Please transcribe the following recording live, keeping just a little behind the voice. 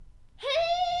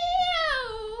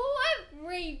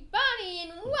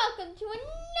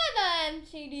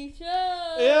MCD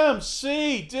Show.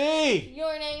 MCD.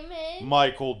 Your name is?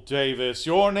 Michael Davis.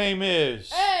 Your name is?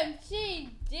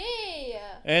 MCD.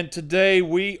 And today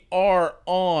we are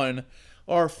on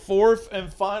our fourth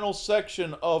and final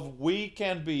section of We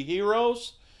Can Be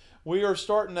Heroes. We are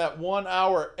starting at 1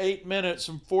 hour, 8 minutes,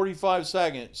 and 45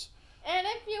 seconds. And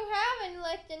if you haven't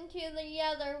listened to the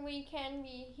other We Can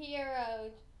Be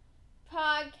Heroes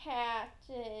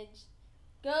podcasts,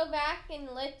 go back and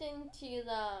listen to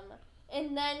them,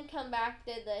 and then come back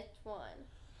to this one.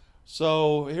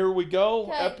 So here we go.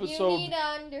 Because you need to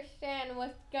understand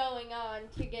what's going on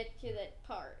to get to this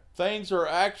part. Things are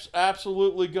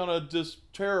absolutely going to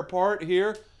just tear apart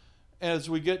here as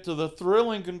we get to the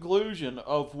thrilling conclusion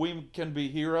of We Can Be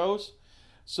Heroes.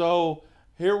 So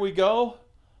here we go.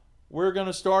 We're going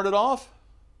to start it off.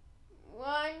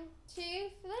 1, 2,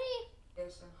 3.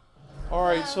 All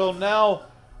right, so now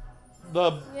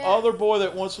the other boy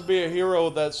that wants to be a hero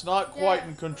that's not quite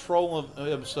in control of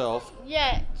himself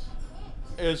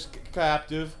is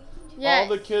captive. All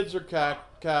the kids are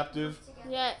captive.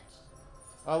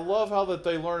 I love how that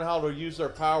they learn how to use their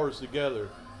powers together.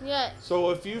 So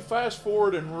if you fast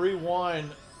forward and rewind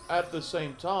at the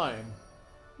same time,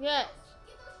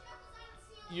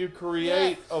 you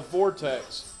create a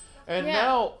vortex. And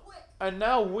now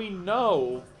we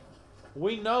know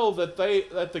that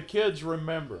the kids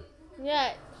remember.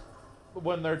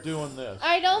 When they're doing this.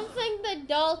 I don't think the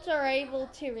adults are able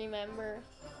to remember.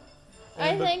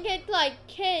 I think it's like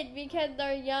kids, because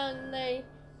they're young, they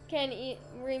can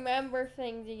remember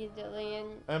things easily.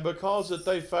 And because that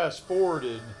they fast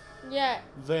forwarded,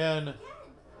 then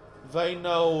they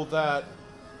know that,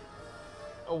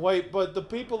 wait, but the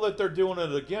people that they're doing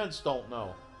it against don't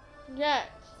know.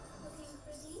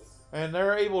 And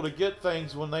they're able to get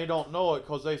things when they don't know it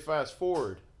because they fast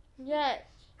forward.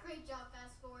 Great job,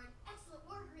 fast forward. Excellent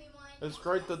work, rewind. It's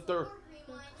great that they're...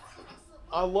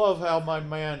 I love how my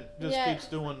man just keeps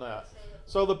doing that.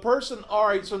 So the person,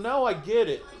 alright, so now I get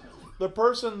it. The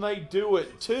person they do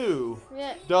it to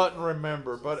doesn't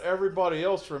remember, but everybody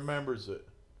else remembers it.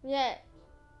 And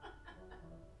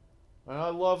I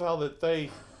love how that they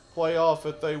play off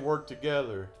that they work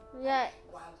together. Wild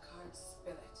card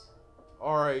spirit.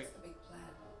 Alright. That's the big plan.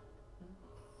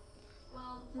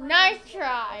 Well, Nice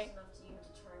try. Enough to you to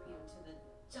turn you into the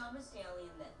dumbest alien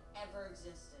that ever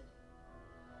existed.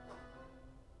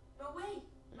 No way!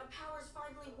 My powers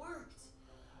finally worked.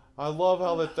 I love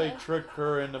how that they trick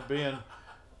her into being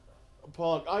a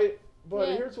punk. But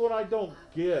here's what I don't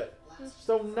get.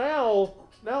 So now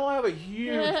I have a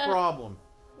huge problem.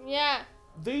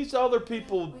 These other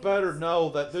people better know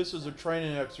that this is a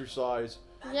training exercise.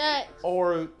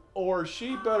 Or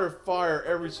she better fire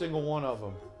every single one of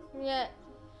them.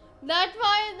 That's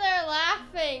why they're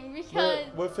laughing, because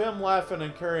with him laughing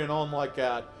and carrying on like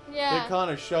that, it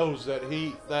kind of shows that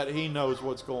he knows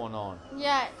what's going on.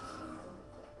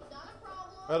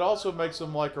 That also makes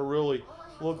him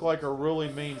look like a really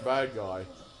mean bad guy.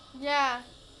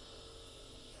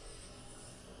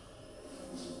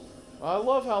 I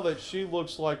love how that she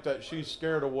looks like that she's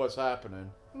scared of what's happening.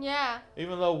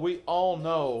 Even though we all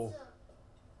know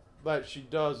that she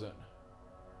doesn't.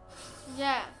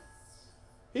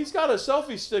 He's got a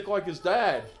selfie stick like his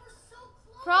dad.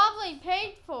 Probably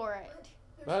paid for it.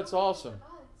 That's awesome.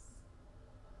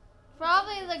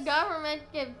 Probably the government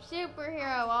gives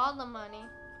superhero all the money.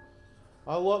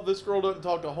 I love this girl doesn't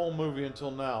talk the whole movie until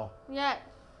now. Oh,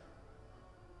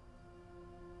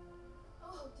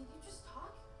 did you just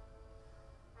talk?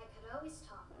 I could always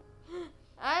talk.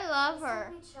 I love I her.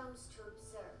 simply chose to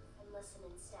observe and listen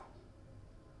instead.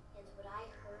 And what I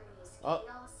heard was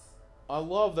chaos, I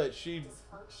love that she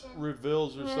dysfunction,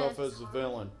 reveals herself as the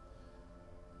villain.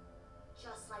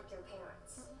 just like your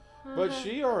parents. But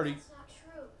she already That's not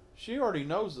true. already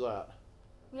knows that.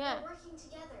 We're working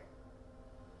together.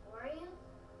 Were you?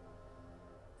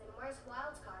 Then where's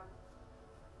Wildcard?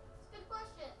 It's a good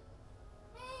question.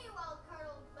 Hey, Wildcard,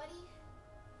 old buddy.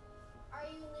 Are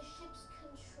you in the ship's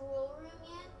control room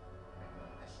yet?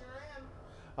 I sure am.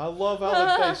 I love how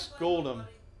that they schooled him.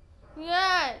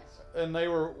 Yes. And they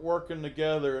were working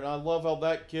together, and I love how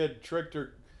that kid tricked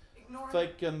her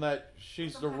thinking that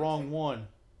she's the wrong one.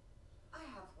 I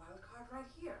have wild card right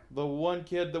here. The one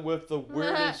kid that with the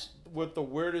weirdest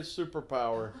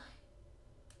superpower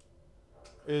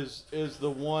is the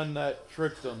one that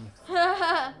tricked him.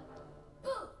 Wow,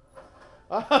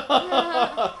 I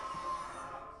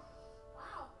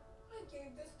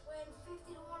gave this plan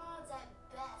 50 to 1 odds at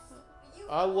best. But you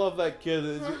I love that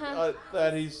kid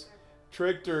that he's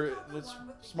tricked her. It's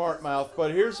smart mouth.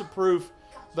 But here's the proof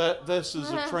that this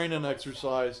is a training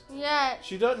exercise. Yes.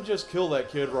 She doesn't just kill that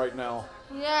kid right now.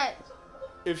 Yes.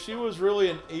 if she was really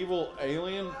an evil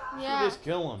alien, Yeah. she'd just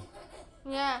kill him.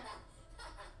 Yeah.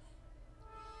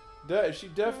 She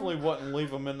definitely wouldn't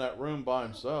leave him in that room by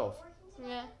himself.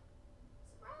 Yeah.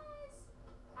 Surprise!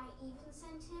 I even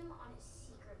sent him on a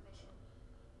secret mission.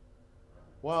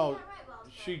 Wow, Is that right,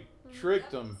 Wildcard? she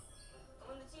tricked him.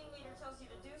 When the team leader tells you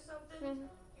to do something, Mhm.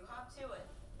 you hop to it.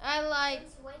 I like.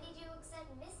 Since when did you accept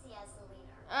Misty as the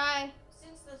leader?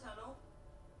 Since the tunnel.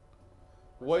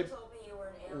 Way, You told me you were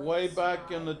an alien way back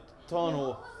spy. in the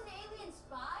tunnel, Was an alien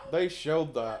spy? they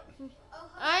showed that. Oh,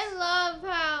 I love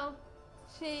how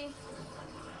she. You knew.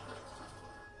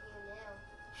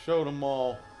 Showed them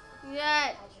all.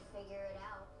 Yeah. How'd you figure it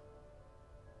out?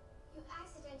 You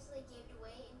accidentally gave it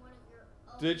away in one of your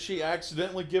own. Did she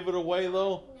accidentally give it away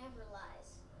though? Never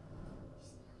lies.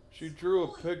 She drew a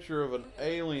picture of an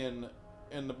alien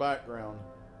in the background.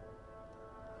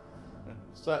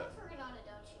 Is that? You work for Granada,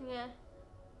 don't you? Yeah.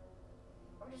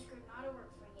 Or does Granada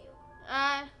work for you?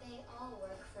 They all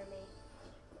work for me.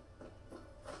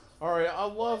 All right, I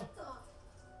love. Oh,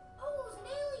 it was an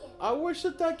alien. I wish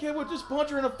that kid would just punch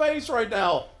her in the face right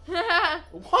now.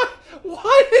 Because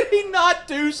Why did he not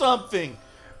do something?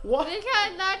 What?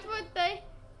 that's what they.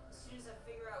 As soon as I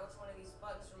figure out which one of these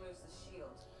buttons removes the shield.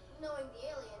 Knowing the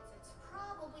aliens, it's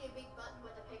probably a big button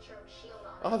with a picture of a shield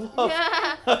on I it. love.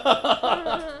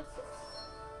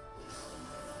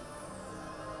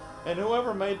 And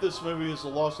whoever made this movie is a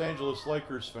Los Angeles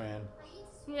Lakers fan. I hate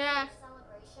to spoil Yeah. your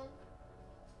celebration,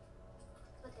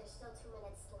 but there's still 2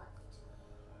 minutes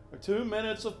left. 2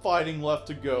 minutes of fighting left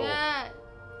to go. Yeah.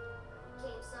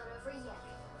 Game's not over yet.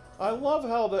 I love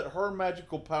how that her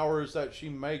magical power is that she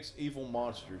makes evil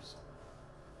monsters.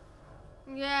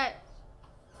 Yeah.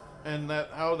 And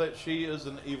that how that she is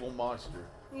an evil monster.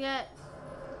 Yeah.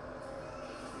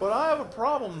 But I have a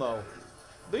problem though.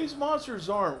 These monsters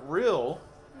aren't real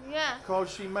Yeah.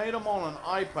 because she made them on an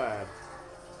iPad.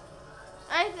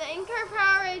 I think her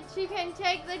power is she can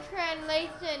take the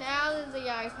translation out of the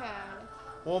iPad.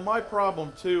 Well, my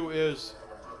problem too is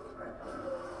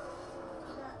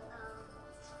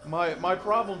my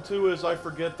problem too is I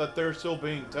forget that they're still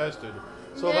being tested,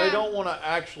 so Yeah. they don't want to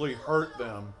actually hurt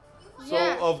them. So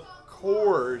Yeah. of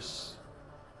course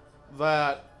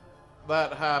that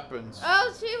happens.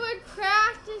 Oh, she was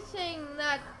practicing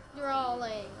that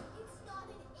drawing. It's not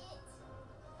an it.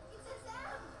 It's a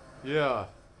them. Yeah.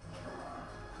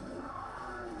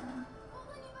 Well,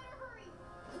 then you better hurry.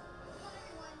 Come on,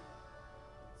 everyone.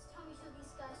 It's time we show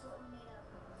these guys what we're made of.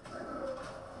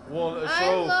 Well, I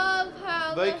so love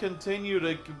how they the- continue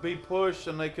to be pushed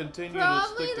and they continue to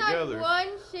probably stick like together.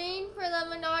 one scene for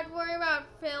them and not worry about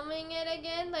filming it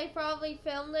again. They probably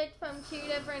filmed it from 2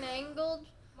 different angles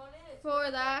Come on in. for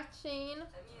that scene. I mean,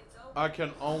 it's open. I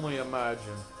can only imagine.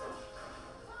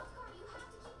 Wildcard, you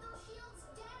have to keep those shields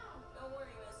down. Don't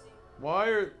worry, Missy. Why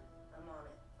are I'm on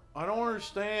it. I don't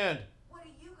understand. What are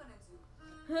you gonna do?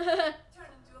 Yeah.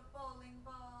 Turn into a bowling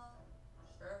ball?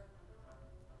 Sure.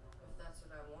 If that's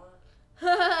what I want. I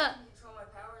can control my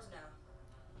powers now.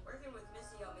 Working with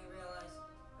Missy helped me realize I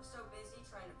was so busy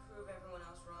trying to prove everyone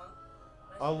else wrong.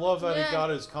 I love that Yeah. he got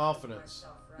his confidence.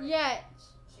 Myself, right? Yes.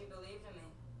 She believed in me.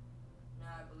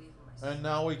 Now I believe in myself. And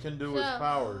now he can do his So-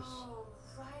 powers. Oh,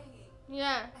 right.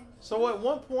 Yeah. So at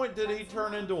one point did he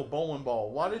turn into a bowling ball?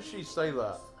 Why did she say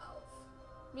that?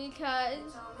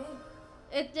 Because Tell me.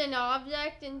 it's an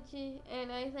object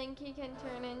and I think he can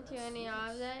turn into any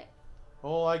object.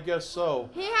 Well, I guess so.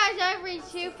 He has every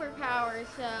superpower,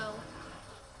 so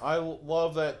I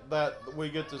love that we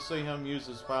get to see him use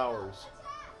his powers.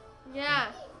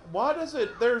 yeah. Why does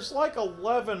it? There's like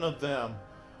 11 of them.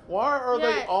 Why are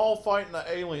they Yeah. all fighting the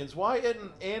aliens? Why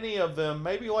isn't any of them,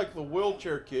 maybe like the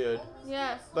wheelchair kid,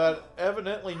 Yeah. that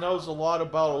evidently knows a lot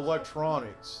about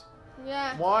electronics?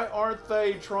 Yeah. Why aren't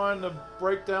they trying to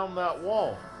break down that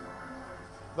wall?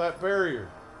 That barrier?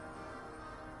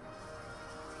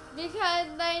 Because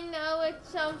they know it's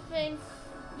something.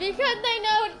 Because they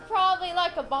know it's probably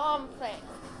like a bomb thing.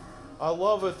 I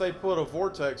love if they put a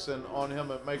vortex in on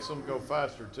him, it makes him go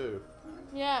faster too.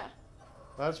 Yeah.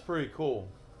 That's pretty cool.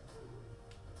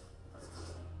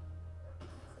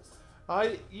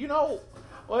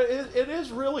 It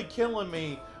is really killing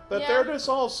me that Yeah. they're just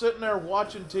all sitting there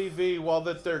watching TV while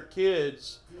that their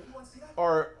kids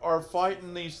are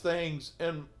fighting these things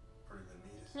in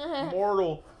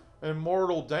mortal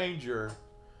danger,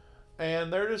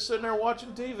 and they're just sitting there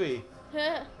watching TV.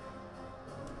 And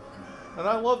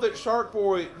I love that Shark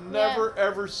Boy never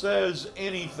ever says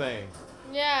anything.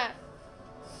 Yeah.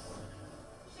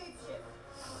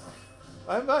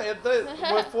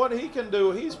 With what he can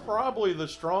do, he's probably the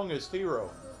strongest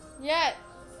hero. Yeah.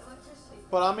 Electricity.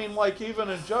 But I mean, like even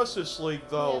in Justice League,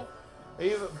 though,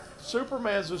 even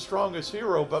Superman's the strongest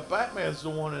hero, but Batman's the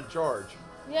one in charge.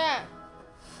 Yeah.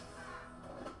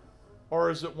 Or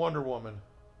is it Wonder Woman?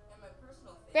 And my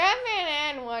personal favorite.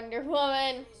 Batman and Wonder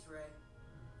Woman. Please, Ray.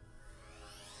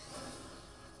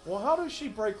 Well, how does she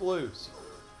break loose?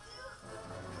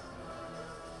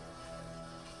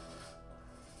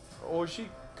 Or she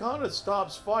kind of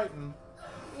stops fighting.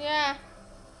 Yeah.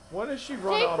 When does she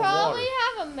run They out of water? probably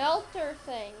have a melter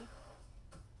thing.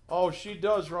 Oh, she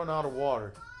does run out of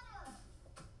water.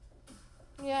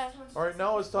 Yeah. All right,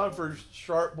 now it's time for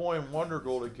Shark Boy and Wonder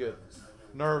Girl to get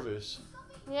nervous.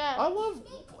 Yeah. I love,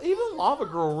 even Lava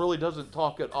Girl really doesn't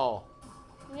talk at all.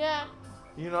 Yeah.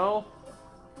 You know?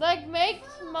 Like, make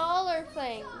smaller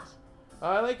things.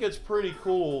 I think it's pretty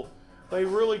cool. They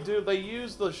really do. They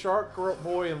use the Shark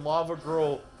Boy and Lava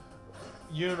Girl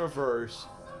universe,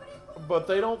 but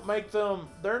they don't make them,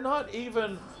 they're not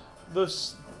even the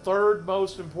third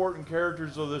most important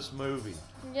characters of this movie.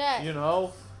 Yeah. You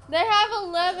know? They have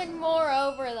 11 more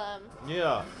over them.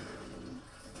 Yeah.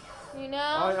 You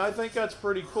know? I think that's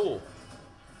pretty cool.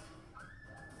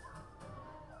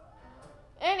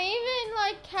 And even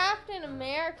like Captain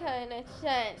America in a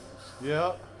sense.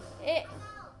 Yeah. It.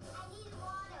 I need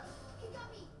water. Hey,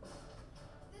 Gummy.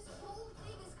 This whole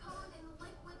thing is covered in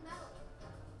liquid metal.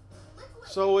 Liquid.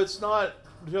 So it's not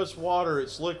just water,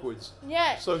 it's liquids.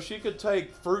 Yes. So she could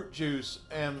take fruit juice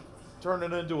and turn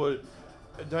it into a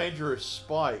dangerous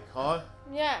spike, huh?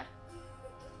 Yeah.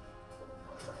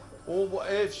 Well,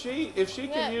 if she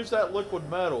can use that liquid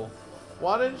metal,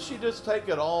 why didn't she just take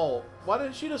it all? Why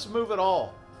didn't she just move it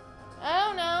all I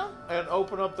don't know. and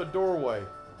open up the doorway?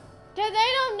 Cause they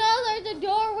don't know there's a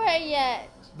doorway yet.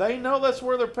 They know that's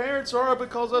where their parents are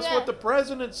because that's what the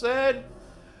president said.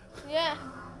 Yeah.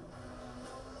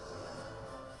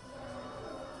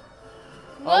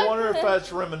 I wonder if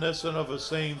that's reminiscent of a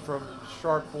scene from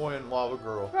Shark Boy and Lava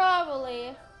Girl.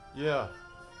 Probably. Yeah.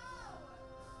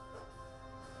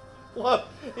 Look,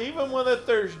 even when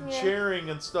they're cheering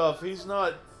and stuff, he's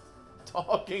not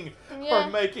talking or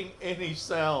making any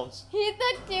sounds. He's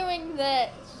like doing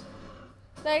this.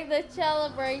 Like the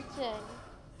celebration. Noodles,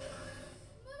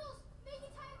 make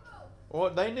it tightrope. Well,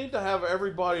 they need to have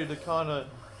everybody to kind of...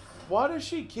 Why does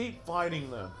she keep fighting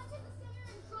them?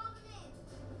 Run to the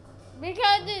center and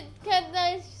draw them in. Because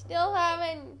they still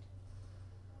haven't.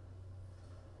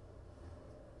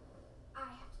 I have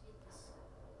to do this.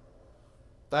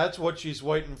 That's what she's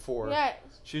waiting for. Yes.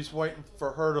 She's waiting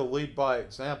for her to lead by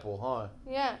example, huh?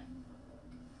 Yeah.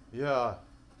 Yeah.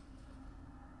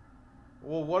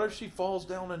 Well, what if she falls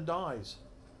down and dies?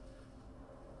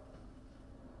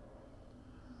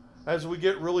 As we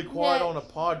get really quiet on a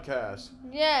podcast,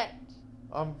 Yes.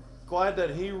 I'm glad that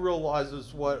he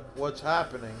realizes what's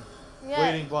happening,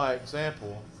 leading by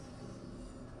example.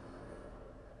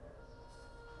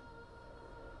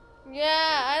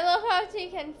 Yeah, I love how she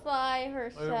can fly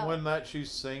herself. And when that she's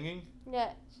singing,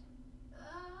 Yes.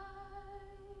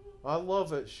 I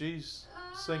love it. She's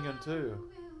singing too.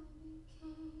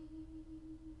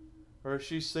 Or is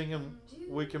she singing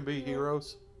 "We Can Be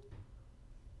Heroes"?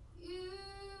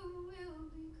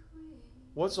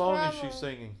 What song is she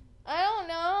singing? I don't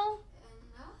know.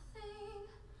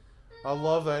 I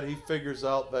love that he figures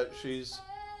out that she's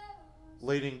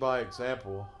leading by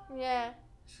example. Yeah.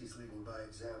 She's leading by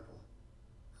example.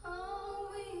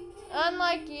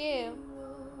 Unlike you.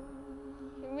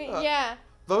 Yeah.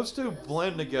 Those two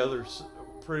blend together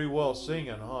pretty well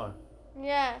singing, huh?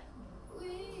 Yeah.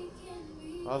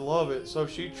 I love it. So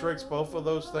she tricks both of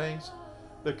those things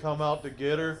to come out to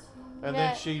get her, and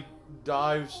then she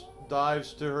dives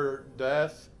to her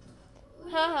death.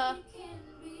 Haha.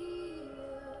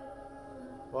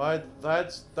 Well,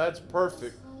 that's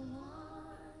perfect.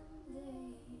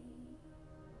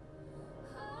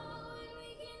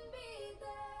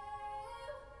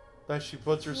 That she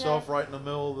puts herself right in the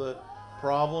middle of the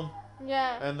problem.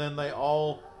 Yeah. And then they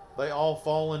all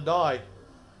fall and die.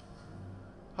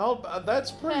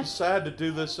 That's pretty sad to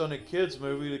do this on a kids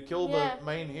movie, to kill the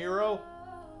main hero.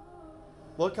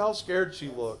 Look how scared she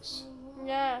looks.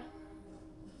 Yeah.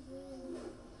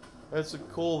 It's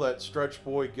cool that Stretch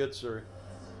Boy gets her.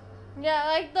 Yeah,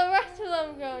 like the rest of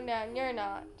them going down. You're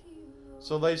not.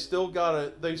 So they still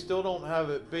don't have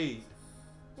it beat.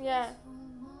 Yeah.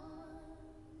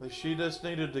 She just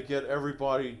needed to get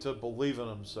everybody to believe in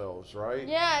themselves, right?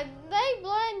 Yeah, they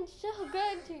blend so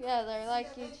good together,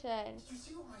 like you said. Did you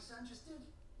see what my son just did?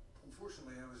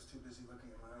 Unfortunately, I was too busy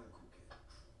looking at my own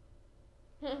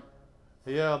cool kid.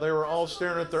 Yeah, they were all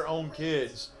staring at their own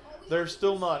kids. They're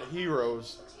still not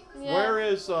heroes. Yeah. Where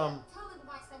is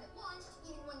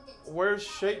Where's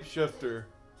Shapeshifter?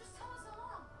 Just tell us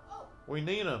along. Oh, We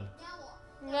need him. now walk.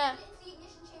 Yeah. Put it into the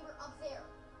ignition chamber up there.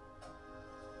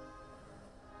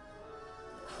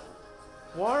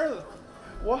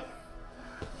 What?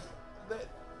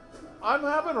 I'm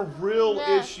having a real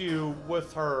issue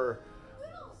with her.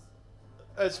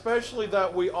 Especially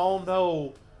that we all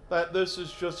know that this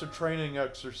is just a training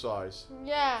exercise.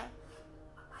 Yeah.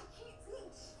 I can't reach.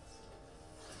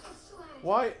 It's too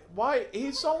high. Why?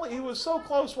 He was so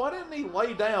close. Why didn't he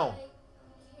lay down?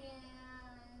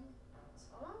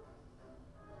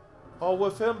 Oh,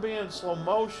 with him being slow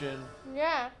motion,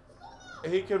 Yeah.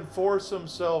 he can force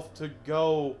himself to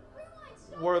go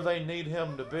where they need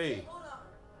him to be. Hold on.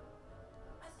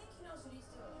 I think he knows what he's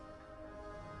doing.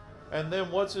 And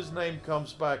then what's his name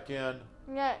comes back in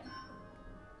Yeah.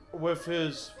 with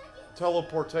his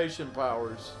teleportation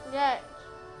powers, Yes.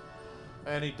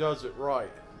 and he does it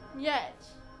right. Yes.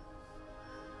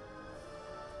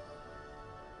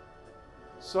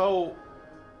 So,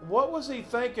 what was he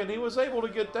thinking? He was able to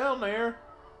get down there,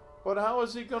 but how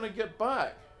is he going to get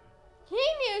back? He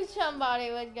knew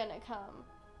somebody was gonna come.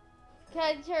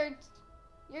 Cause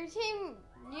your team,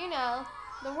 you know,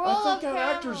 the role I of think that family.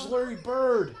 actor's Larry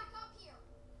Bird.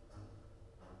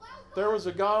 There was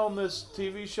a guy on this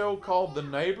TV show called The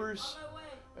Neighbors,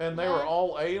 and they were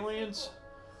all aliens,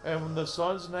 and the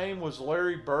son's name was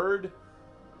Larry Bird.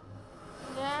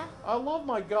 Yeah. I love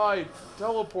my guy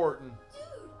teleporting.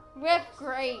 With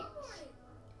great.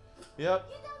 Yep.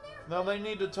 Now they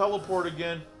need to teleport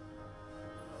again.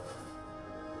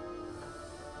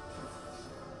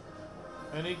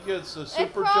 And he gets a It's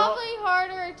super probably jump.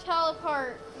 harder to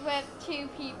teleport with two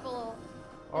people.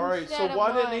 Alright, so instead of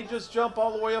why didn't one. he just jump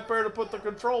all the way up there to put the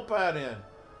control pad in?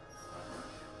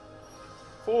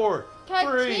 4, 'Cause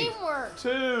 3, teamwork.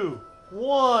 2,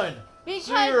 1, Because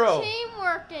 0.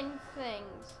 teamwork and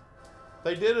things.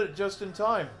 They did it just in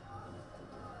time.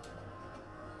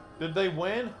 Did they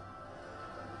win?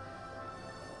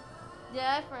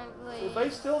 Definitely. Well, they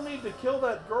still need to kill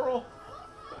that girl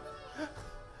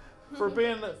for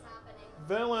being the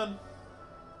villain.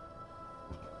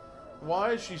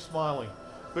 Why is she smiling?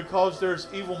 Because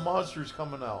there's evil monsters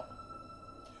coming out.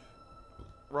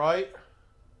 Right?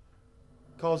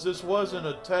 Because this wasn't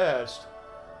a test.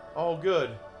 Oh,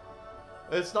 good.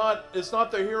 It's not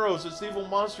the heroes, it's evil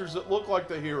monsters that look like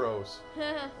the heroes.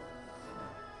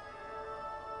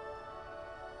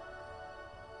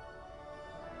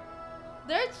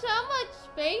 There's so much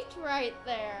space right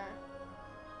there.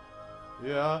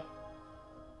 Yeah.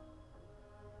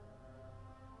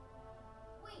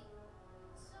 Wait,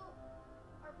 so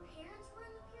our parents were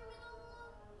in the pyramid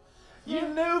all along?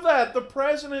 You knew that. The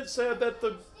president said that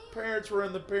the parents were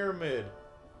in the pyramid.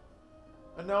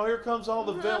 And now here comes all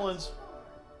the villains.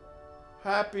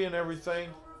 Happy and everything.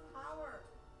 Power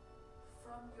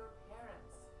from your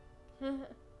parents.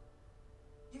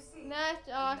 You see, That's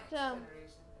the awesome. next generation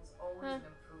is always an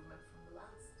improvement from the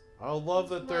last. I love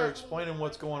that they're explaining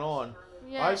what's going on.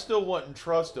 Yeah. I still wouldn't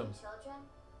trust him. Children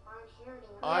are inheriting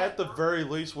a I, at the very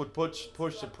least, would push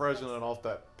the president off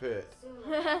that pit. sooner rather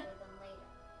than later.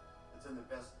 It's in the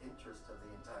best interest of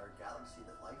the entire galaxy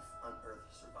that life on Earth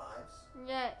survives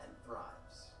Yeah. and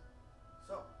thrives.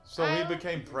 So, So he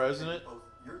became we president? created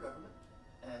both your government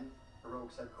and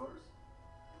Heroic's headquarters,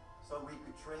 so we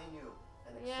could train you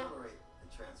and Yeah. accelerate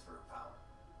the transfer of power.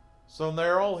 So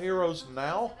they're all heroes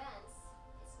now?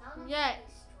 It's not enough Yeah. to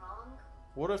be strong.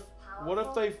 What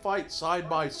if they fight side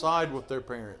by side with their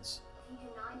parents? If you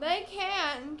deny They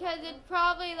can, because it's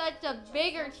probably like a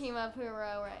bigger team of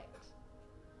heroics.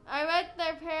 I bet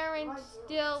their parents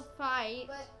still fight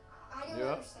But I don't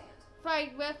Yeah.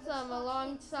 understand. with them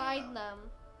alongside them.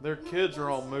 Their kids are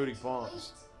all moody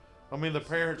punks. I mean, the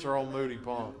parents are all moody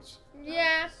punks.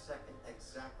 Yeah. Second,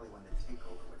 exactly when the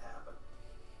takeover would happen.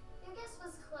 Your guess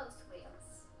was close,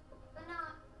 Wheels, but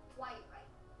not quite right.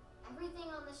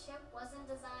 Everything on the ship wasn't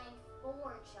designed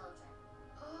for children.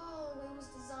 Oh, it was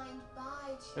designed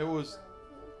by children. It was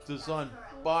designed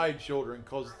by children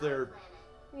because they're Planet.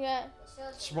 Yeah. It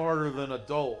shows you smarter than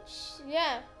adults.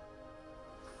 Yeah.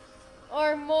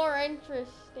 Or more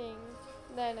interesting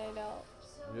than adults.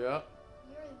 So Yeah.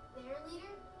 you're their leader?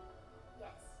 Yes.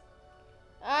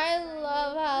 I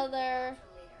love how they're.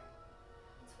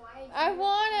 It's why I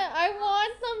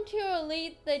want them to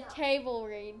elite the table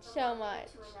read so much.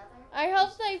 I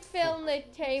hope they film the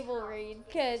table read,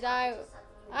 cause I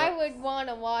would want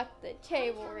to watch the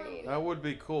table read. That would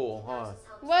be cool, huh?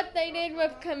 What they did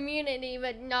with Community,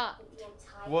 but not.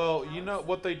 Well, you know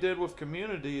what they did with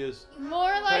Community is More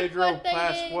like Pedro what they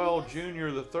Pascual Jr.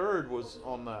 the Third was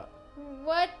on that.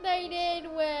 what they did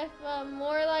with,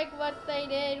 more like what they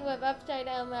did with Upside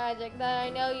Down Magic that I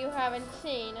know you haven't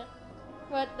seen.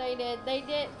 What they did. They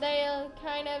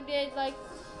kind of did like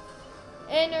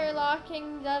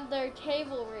interlocking of their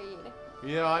table read.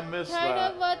 Yeah, I missed Kind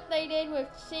that. of what they did with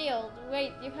Shield.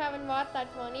 Wait, you haven't watched that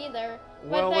one either.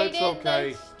 Well, but they it's did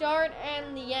okay. the start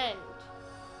and the end.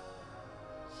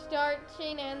 Start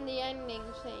scene and the ending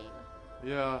scene.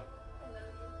 Yeah.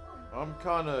 I'm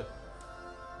kind of.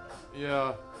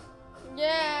 Yeah.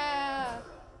 Yeah.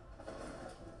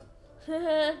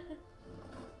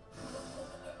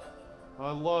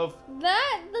 I love.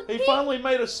 That the He pink, finally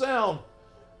made a sound,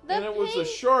 and it was a pink-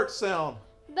 shark sound.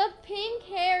 The pink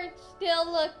hair still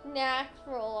looked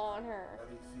natural on her. How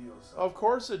do you feel? Son? Of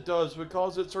course it does,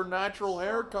 because it's her natural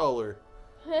hair color.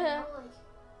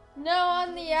 No,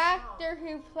 on the actor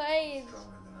who plays Stronger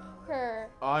than I like. her.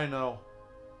 I know.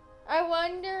 I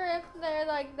wonder if they're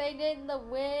like they did the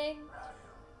wig.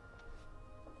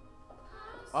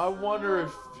 I wonder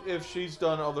if she's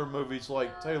done other movies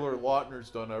like Taylor Lautner's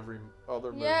done every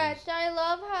other movie. Yes, I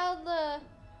love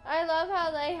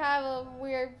how they have a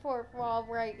weird fourth wall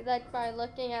break. That's by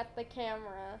looking at the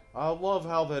camera. I love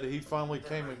how that he finally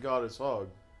came and got his hug.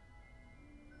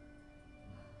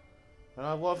 And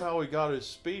I love how he got his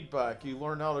speed back. He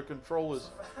learned how to control his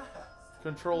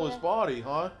Yeah. body,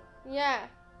 huh? Yeah.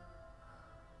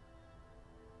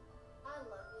 I love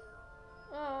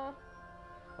you. Oh.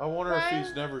 I wonder if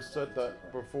he's never said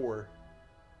that before.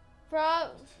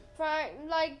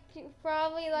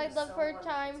 Probably like the first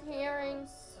time hearing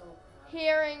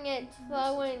it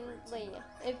fluently.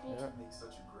 If you. Yeah. Make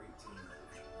such a great team.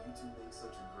 You two make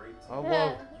such a great team. I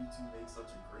love You two make such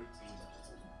a great team.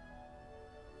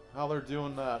 how they're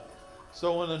doing that.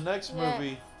 So in the next Yeah.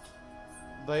 movie,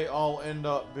 they all end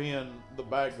up being the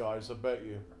bad guys, I bet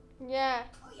you. Yeah.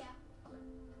 Oh yeah.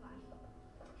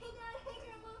 Hey Dad, hey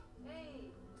Grandma.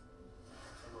 Hey,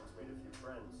 someone's made a few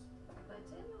friends. I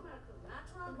tell you, Marco,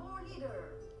 natural born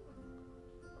leader.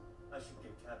 I should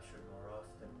get captured more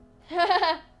often.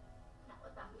 Not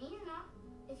without me or not.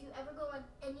 If you ever go on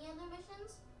any other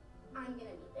missions, I'm gonna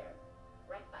be there,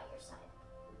 right by your side.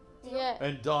 Yeah.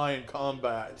 And die in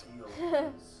combat. A deal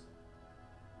is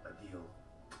a deal.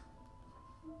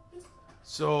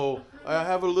 So I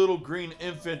have a little green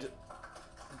infant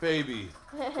baby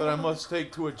that I must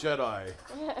take to a Jedi.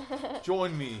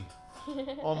 Join me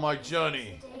on my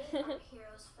journey. Today our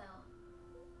heroes fell,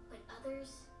 but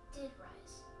others did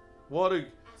rise. What a As for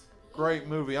the great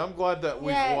enemy, movie. I'm glad that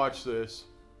we've Yeah. watched this.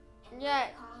 and Yeah.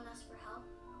 they're calling us for help,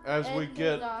 As we It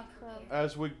get is awesome.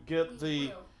 as we get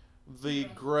we the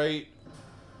will. great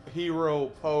hero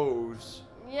pose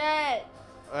Yes.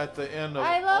 at the end of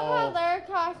I love how all. their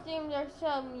costumes are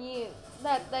so mute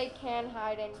that they can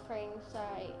hide in plain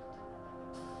sight.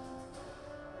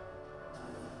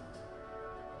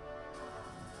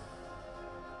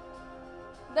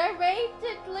 They're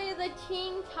basically the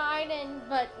Teen Titans,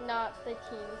 but not the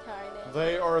Teen Titans.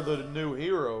 They are the new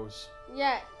heroes.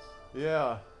 Yes.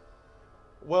 Yeah.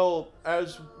 Well,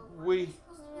 as we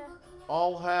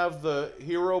all have the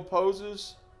hero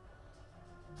poses,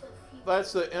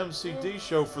 that's the MCD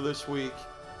show for this week.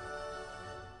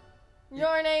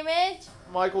 Your name is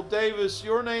Michael Davis,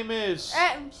 your name is.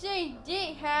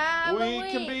 MCD. Have a We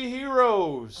week. can be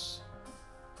heroes.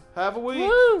 Have a week.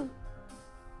 Woo!